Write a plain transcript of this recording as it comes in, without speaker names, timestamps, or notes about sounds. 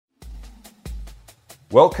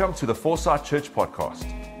Welcome to the Foresight Church podcast.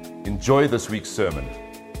 Enjoy this week's sermon.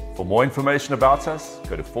 For more information about us,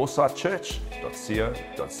 go to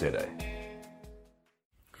foresightchurch.co.za.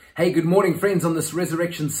 Hey, good morning, friends, on this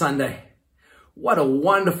Resurrection Sunday. What a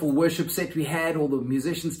wonderful worship set we had, all the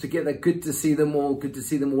musicians together. Good to see them all. Good to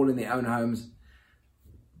see them all in their own homes,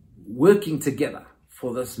 working together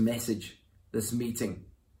for this message, this meeting.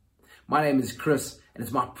 My name is Chris, and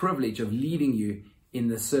it's my privilege of leading you in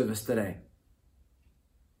this service today.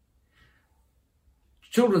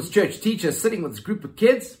 Children's church teacher sitting with this group of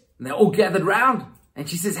kids, and they're all gathered round, and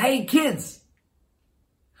she says, "Hey kids,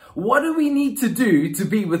 what do we need to do to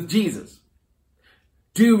be with Jesus?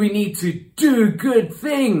 Do we need to do good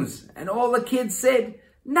things?" And all the kids said,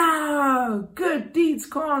 "No, good deeds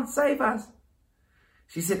can't save us."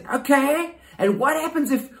 She said, "Okay, and what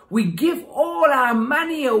happens if we give all our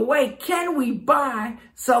money away? Can we buy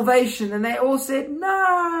salvation?" And they all said,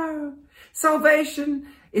 "No, salvation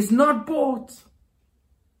is not bought."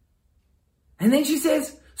 And then she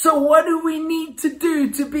says, "So what do we need to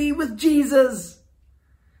do to be with Jesus?"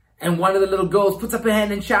 And one of the little girls puts up her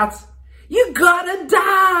hand and shouts, "You gotta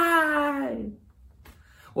die."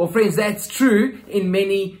 Well, friends, that's true in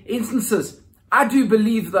many instances. I do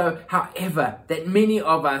believe, though, however, that many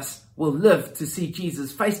of us will live to see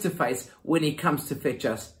Jesus face to face when he comes to fetch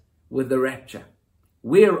us with the rapture.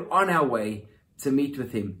 We're on our way to meet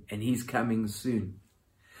with him, and he's coming soon.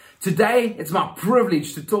 Today, it's my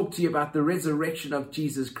privilege to talk to you about the resurrection of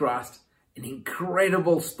Jesus Christ, an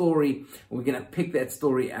incredible story. We're going to pick that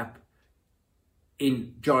story up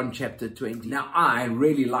in John chapter 20. Now, I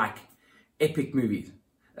really like epic movies.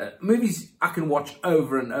 Movies I can watch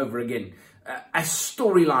over and over again. A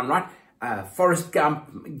storyline, right? Forrest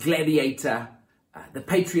Gump, Gladiator, The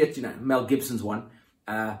Patriot, Mel Gibson's one.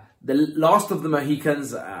 The Last of the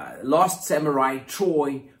Mohicans, Last Samurai,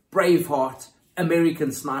 Troy, Braveheart,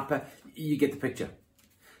 American Sniper. You get the picture.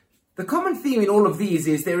 The common theme in all of these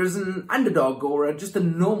is there is an underdog or just a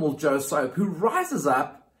normal Joe Soap who rises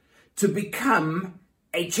up to become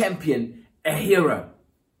a champion, a hero.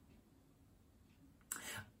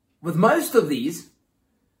 With most of these,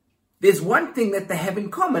 there's one thing that they have in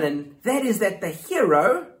common, and that is that the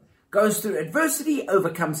hero goes through adversity,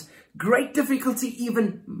 overcomes great difficulty,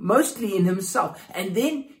 even mostly in himself, and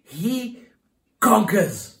then he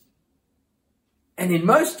conquers. And in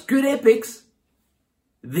most good epics,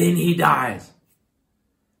 then he dies.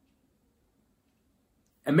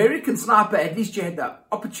 American Sniper, at least you had the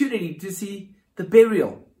opportunity to see the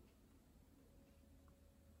burial.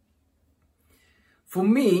 For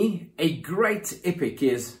me, a great epic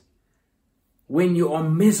is when you are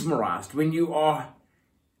mesmerized, when you are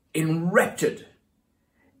enraptured,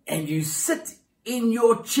 and you sit in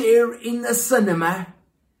your chair in the cinema,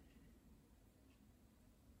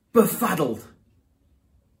 befuddled,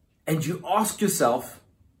 and you ask yourself,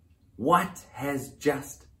 what has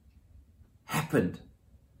just happened?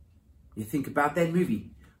 You think about that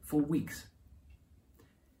movie for weeks.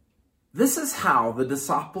 This is how the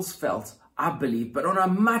disciples felt, I believe, but on a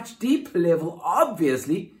much deeper level,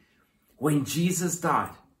 obviously, when Jesus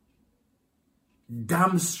died.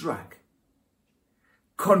 Dumbstruck,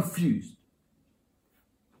 confused,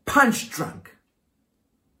 punch-drunk,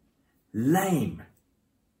 lame,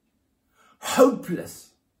 hopeless,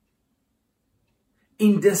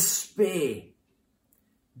 in despair,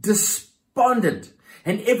 despondent,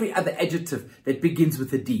 and every other adjective that begins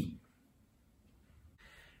with a D.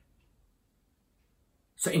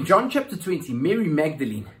 So in John chapter 20, Mary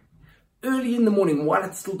Magdalene, early in the morning, while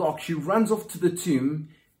it's still dark, she runs off to the tomb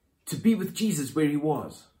to be with Jesus where he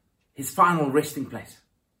was, his final resting place.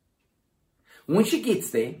 When she gets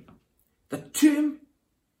there, the tomb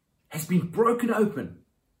has been broken open.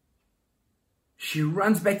 She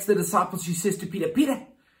runs back to the disciples. She says to Peter, "Peter,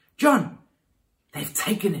 John, they've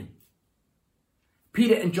taken him."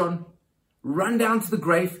 Peter and John run down to the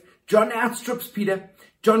grave. John outstrips Peter.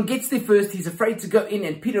 John gets there first. He's afraid to go in,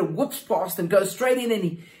 and Peter whoops past and goes straight in,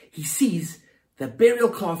 and he sees the burial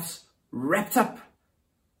cloths wrapped up,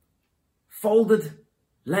 folded,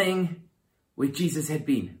 laying where Jesus had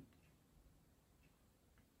been.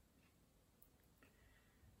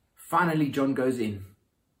 Finally, John goes in.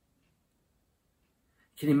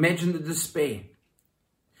 Can you imagine the despair?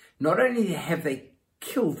 Not only have they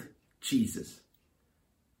killed Jesus,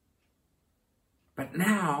 but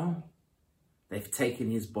now they've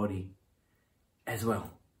taken his body as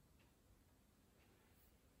well.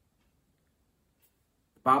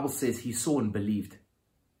 The Bible says he saw and believed.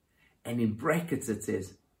 And in brackets it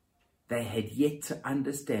says they had yet to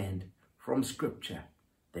understand from Scripture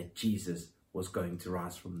that Jesus was going to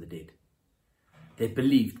rise from the dead. They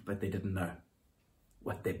believed, but they didn't know.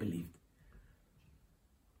 what they believed.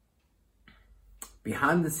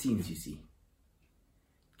 Behind the scenes, you see,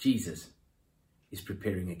 Jesus is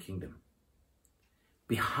preparing a kingdom.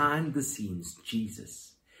 Behind the scenes,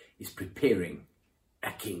 Jesus is preparing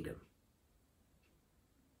a kingdom.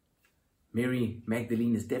 Mary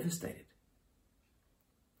Magdalene is devastated.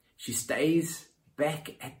 She stays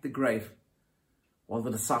back at the grave while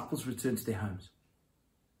the disciples return to their homes.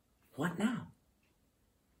 What now?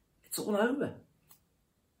 It's all over.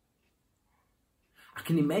 I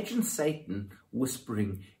can imagine Satan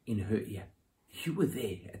whispering in her ear, "You were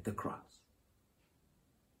there at the cross.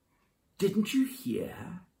 Didn't you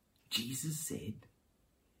hear? Jesus said,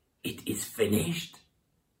 'It is finished.'"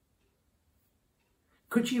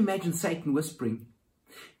 Could you imagine Satan whispering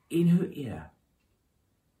in her ear,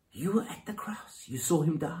 "You were at the cross. You saw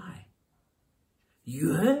him die.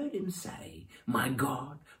 You heard him say, 'My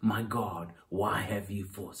God, why have you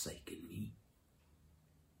forsaken me?'"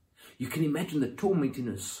 You can imagine the torment in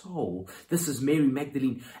her soul. This is Mary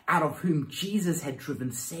Magdalene, out of whom Jesus had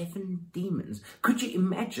driven 7 demons. Could you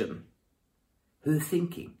imagine her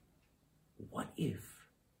thinking, what if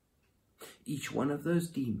each one of those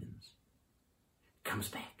demons comes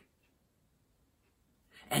back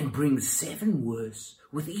and brings 7 worse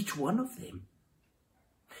with each one of them?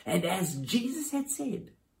 And as Jesus had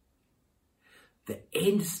said, the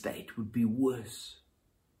end state would be worse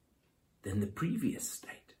than the previous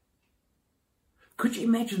state. Could you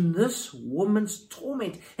imagine this woman's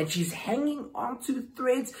torment? And she's hanging onto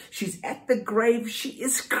threads. She's at the grave. She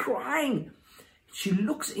is crying. She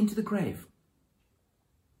looks into the grave.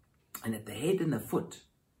 And at the head and the foot,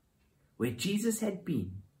 where Jesus had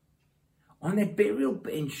been, on that burial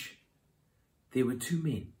bench, there were 2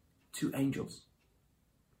 men, 2 angels.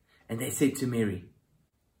 And they said to Mary,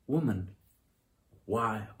 "Woman,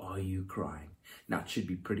 why are you crying?" Now, it should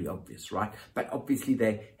be pretty obvious, right? But obviously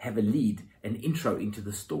they have a lead, an intro into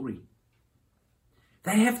the story.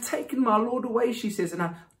 "They have taken my Lord away," she says, "and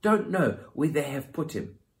I don't know where they have put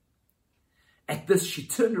him." At this, she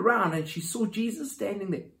turned around and she saw Jesus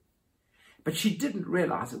standing there. But she didn't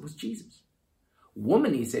realize it was Jesus.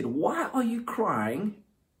 "Woman," he said, "why are you crying?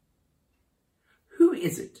 Who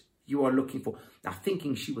is it you are looking for?" Now,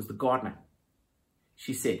 thinking she was the gardener,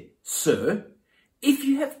 she said, "Sir, if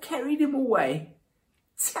you have carried him away,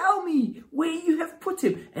 tell me where you have put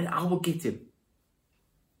him, and I will get him."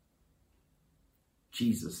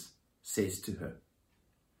 Jesus says to her,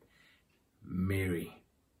 "Mary."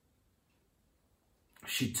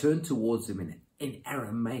 She turned towards him, and in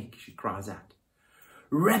Aramaic she cries out,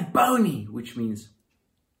 "Rabboni," which means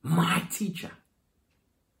 "my teacher."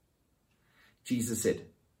 Jesus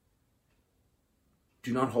said,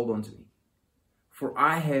 "Do not hold on to me, for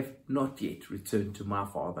I have not yet returned to my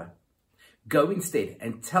Father. Go instead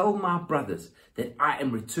and tell my brothers that I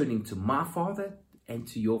am returning to my Father and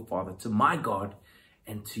to your Father, to my God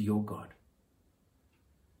and to your God."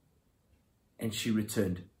 And she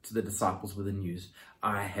returned to the disciples with the news,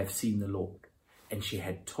 "I have seen the Lord." And she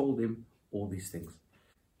had told them all these things.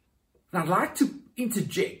 Now, I'd like to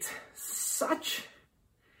interject such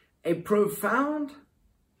a profound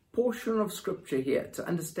portion of scripture here to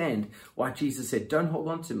understand why Jesus said, "Don't hold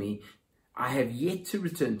on to me. I have yet to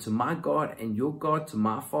return to my God and your God, to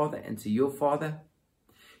my Father and to your Father."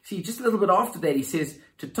 See, just a little bit after that, he says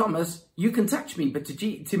to Thomas, "You can touch me," but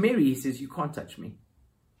to Mary, he says, "You can't touch me."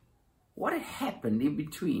 What had happened in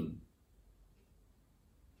between?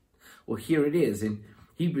 Well, here it is in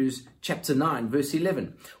Hebrews chapter 9, verse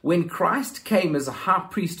 11. "When Christ came as a high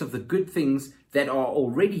priest of the good things that are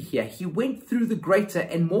already here, he went through the greater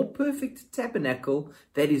and more perfect tabernacle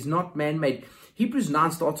that is not man-made." Hebrews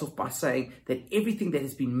 9 starts off by saying that everything that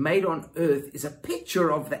has been made on earth is a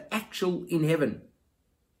picture of the actual in heaven.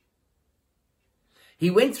 He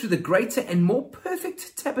went through the greater and more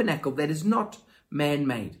perfect tabernacle that is not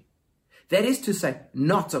man-made. That is to say,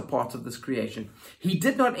 not a part of this creation. He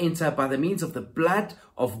did not enter by the means of the blood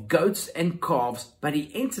of goats and calves, but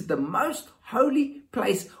he entered the most holy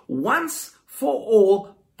place once for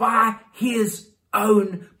all by his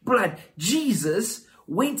own blood. Jesus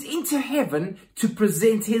went into heaven to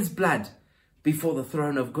present his blood before the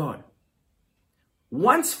throne of God.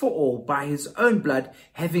 Once for all by his own blood,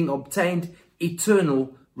 having obtained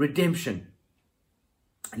eternal redemption.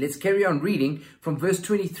 Let's carry on reading from verse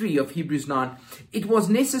 23 of Hebrews 9. "It was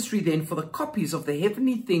necessary then for the copies of the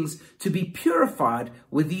heavenly things to be purified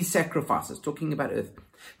with these sacrifices," talking about earth,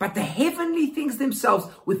 "but the heavenly things themselves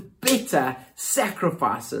with better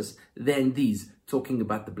sacrifices than these," talking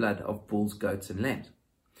about the blood of bulls, goats, and lambs.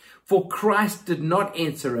 "For Christ did not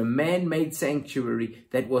enter a man-made sanctuary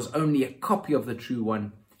that was only a copy of the true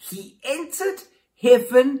one. He entered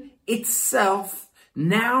heaven itself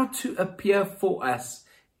now to appear for us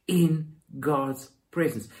in God's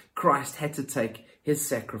presence. Christ had to take his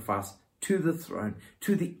sacrifice to the throne,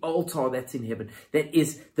 to the altar that's in heaven, that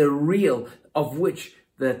is the real, of which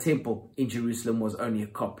the temple in Jerusalem was only a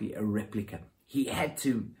copy, a replica. He had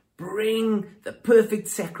to bring the perfect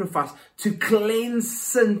sacrifice to cleanse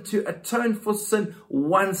sin, to atone for sin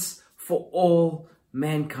once for all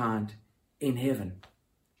mankind in heaven.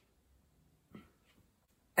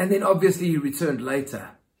 And then obviously he returned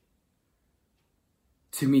later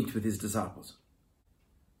to meet with his disciples.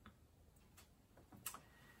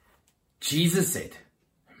 Jesus said,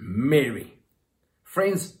 Mary.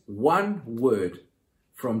 Friends, one word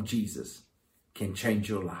from Jesus can change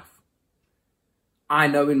your life. I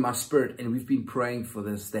know in my spirit, and we've been praying for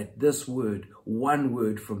this, that this word, one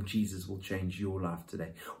word from Jesus will change your life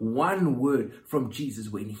today. One word from Jesus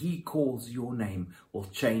when he calls your name will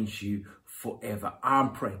change you forever.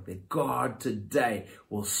 I'm praying that God today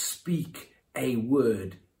will speak a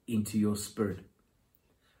word into your spirit.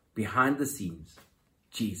 Behind the scenes,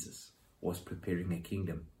 Jesus was preparing a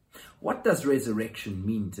kingdom. What does resurrection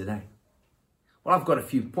mean today? Well, I've got a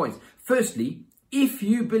few points. Firstly, if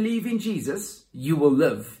you believe in Jesus, you will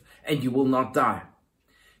live and you will not die.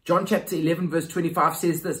 John chapter 11 verse 25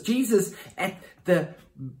 says this: Jesus at the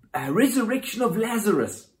resurrection of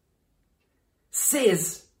Lazarus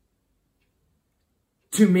says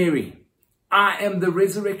to Mary, I am the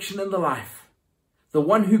resurrection and the life. The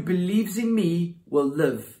one who believes in me will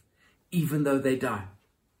live even though they die.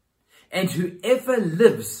 And whoever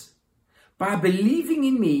lives by believing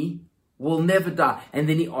in me will never die. And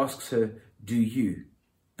then he asks her, do you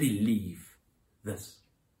believe this?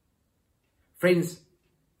 Friends,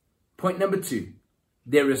 point number 2.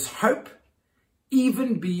 There is hope.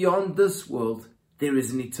 Even beyond this world, there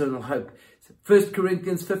is an eternal hope. 1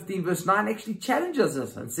 Corinthians 15 verse 9 actually challenges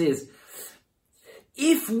us and says,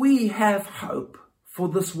 if we have hope for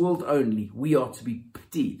this world only, we are to be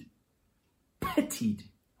pitied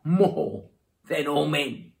more than all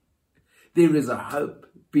men. There is a hope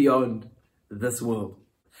beyond this world.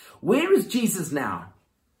 Where is Jesus now?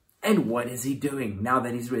 And what is he doing now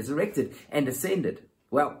that he's resurrected and ascended?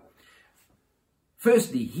 Well,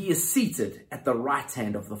 firstly, he is seated at the right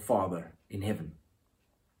hand of the Father in heaven.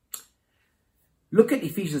 Look at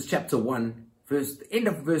Ephesians chapter 1, end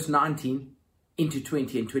of verse 19 into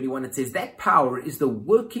 20 and 21. It says, that power is the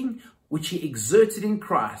working which he exerted in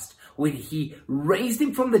Christ when he raised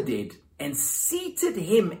him from the dead and seated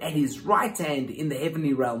him at his right hand in the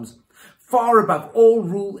heavenly realms, far above all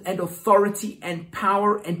rule and authority and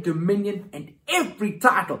power and dominion and every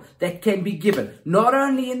title that can be given, not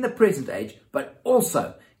only in the present age, but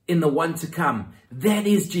also in the one to come. That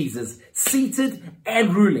is Jesus, seated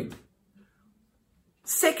and ruling.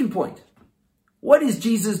 Second point, what is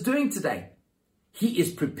Jesus doing today? He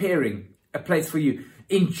is preparing a place for you.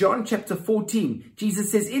 In John chapter 14,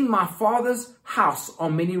 Jesus says, in my Father's house are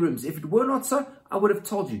many rooms. If it were not so, I would have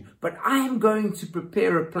told you. But I am going to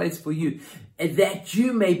prepare a place for you, that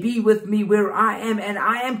you may be with me where I am. And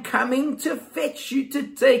I am coming to fetch you, to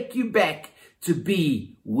take you back to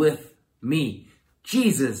be with me.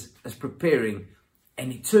 Jesus is preparing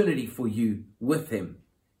an eternity for you with him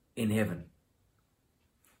in heaven.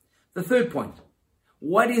 The third point,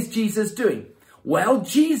 what is Jesus doing? Well,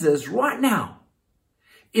 Jesus right now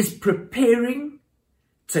is preparing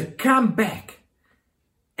to come back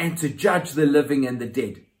and to judge the living and the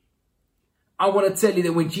dead. I want to tell you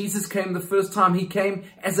that when Jesus came the first time, he came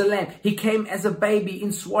as a lamb. He came as a baby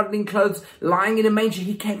in swaddling clothes, lying in a manger.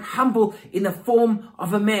 He came humble in the form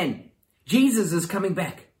of a man. Jesus is coming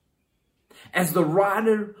back as the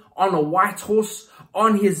rider on a white horse.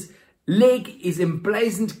 On his leg is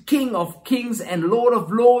emblazoned King of Kings and Lord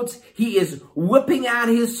of Lords. He is whipping out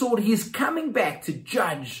his sword. He is coming back to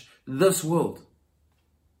judge this world.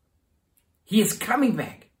 He is coming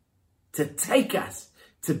back to take us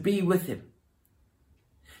to be with him.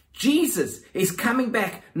 Jesus is coming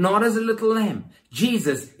back not as a little lamb.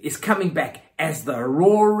 Jesus is coming back as the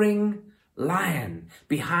roaring lion.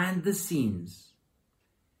 Behind the scenes,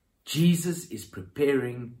 Jesus is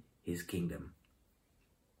preparing his kingdom.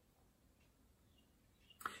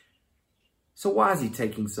 So why is he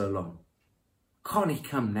taking so long? Can't he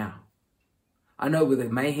come now? I know with the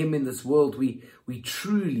mayhem in this world, we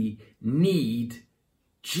truly need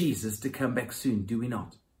Jesus to come back soon, do we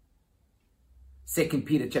not? 2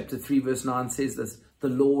 Peter chapter 3 verse 9 says this, the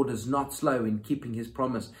Lord is not slow in keeping his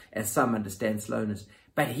promise, as some understand slowness,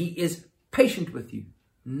 but he is patient with you,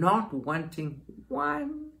 not wanting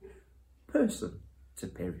one person to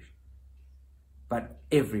perish, but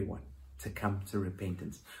everyone to come to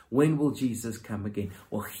repentance. When will Jesus come again?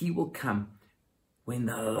 Well, he will come when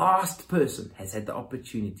the last person has had the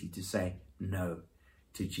opportunity to say no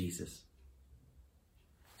to Jesus.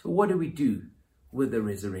 So what do we do with the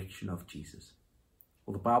resurrection of Jesus?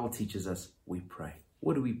 Well, the Bible teaches us we pray.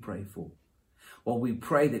 What do we pray for? Well, we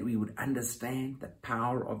pray that we would understand the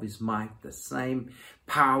power of his might, the same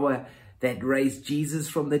power that raised Jesus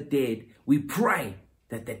from the dead. We pray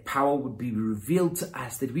that that power would be revealed to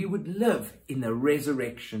us, that we would live in the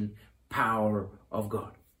resurrection power of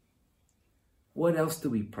God. What else do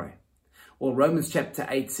we pray? Well, Romans chapter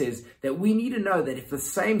 8 says that we need to know that if the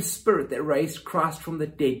same Spirit that raised Christ from the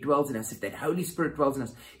dead dwells in us, if that Holy Spirit dwells in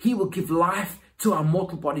us, he will give life to our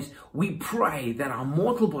mortal bodies. We pray that our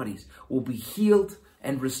mortal bodies will be healed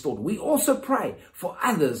and restored. We also pray for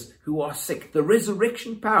others who are sick. The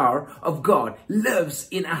resurrection power of God lives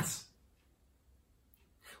in us.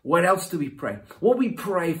 What else do we pray? Well, we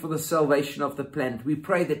pray for the salvation of the planet. We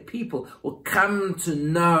pray that people will come to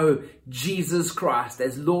know Jesus Christ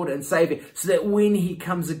as Lord and Savior, so that when he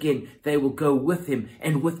comes again, they will go with him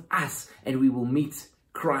and with us, and we will meet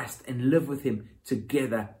Christ and live with him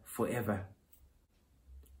together forever.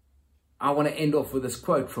 I want to end off with this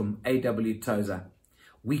quote from A.W. Tozer.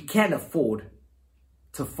 We can afford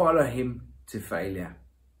to follow him to failure.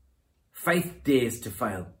 Faith dares to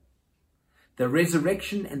fail. The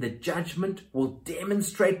resurrection and the judgment will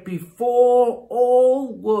demonstrate before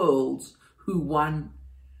all worlds who won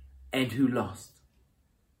and who lost.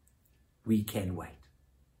 We can wait.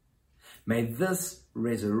 May this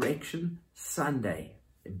Resurrection Sunday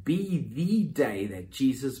be the day that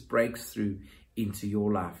Jesus breaks through into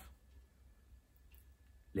your life.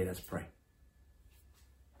 Let us pray.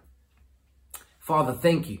 Father,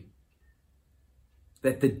 thank you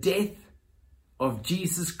that the death of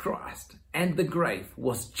Jesus Christ and the grave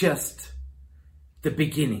was just the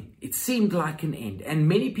beginning. It seemed like an end. And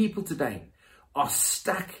many people today are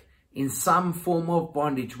stuck in some form of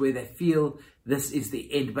bondage where they feel this is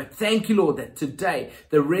the end. But thank you, Lord, that today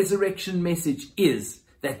the resurrection message is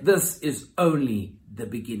that this is only the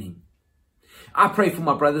beginning. I pray for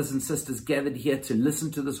my brothers and sisters gathered here to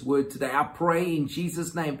listen to this word today. I pray in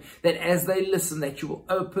Jesus' name that as they listen, that you will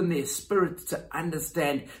open their spirits to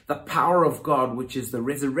understand the power of God, which is the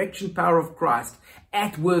resurrection power of Christ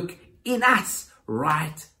at work in us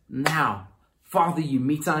right now. Father, you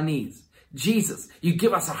meet our needs. Jesus, you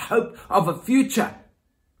give us a hope of a future.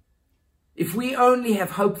 If we only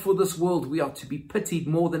have hope for this world, we are to be pitied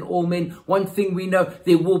more than all men. One thing we know,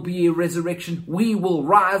 there will be a resurrection. We will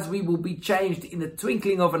rise. We will be changed in the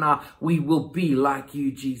twinkling of an eye. We will be like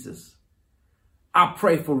you, Jesus. I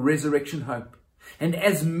pray for resurrection hope. And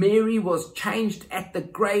as Mary was changed at the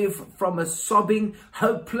grave from a sobbing,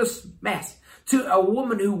 hopeless mass to a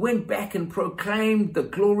woman who went back and proclaimed the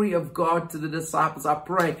glory of God to the disciples, I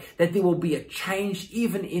pray that there will be a change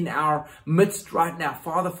even in our midst right now.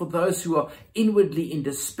 Father, for those who are inwardly in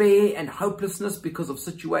despair and hopelessness because of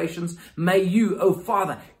situations, may you, oh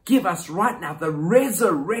Father, give us right now the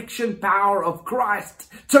resurrection power of Christ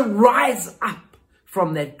to rise up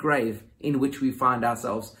from that grave in which we find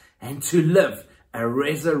ourselves and to live a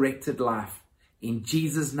resurrected life. In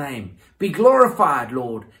Jesus' name, be glorified,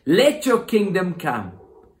 Lord. Let your kingdom come.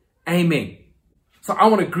 Amen. So I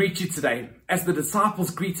want to greet you today. As the disciples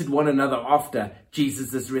greeted one another after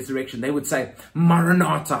Jesus' resurrection, they would say,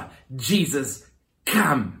 Maranatha, Jesus,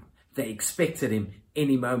 come. They expected him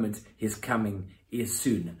any moment. His coming is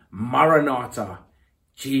soon. Maranatha,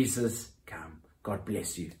 Jesus, come. God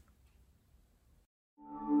bless you.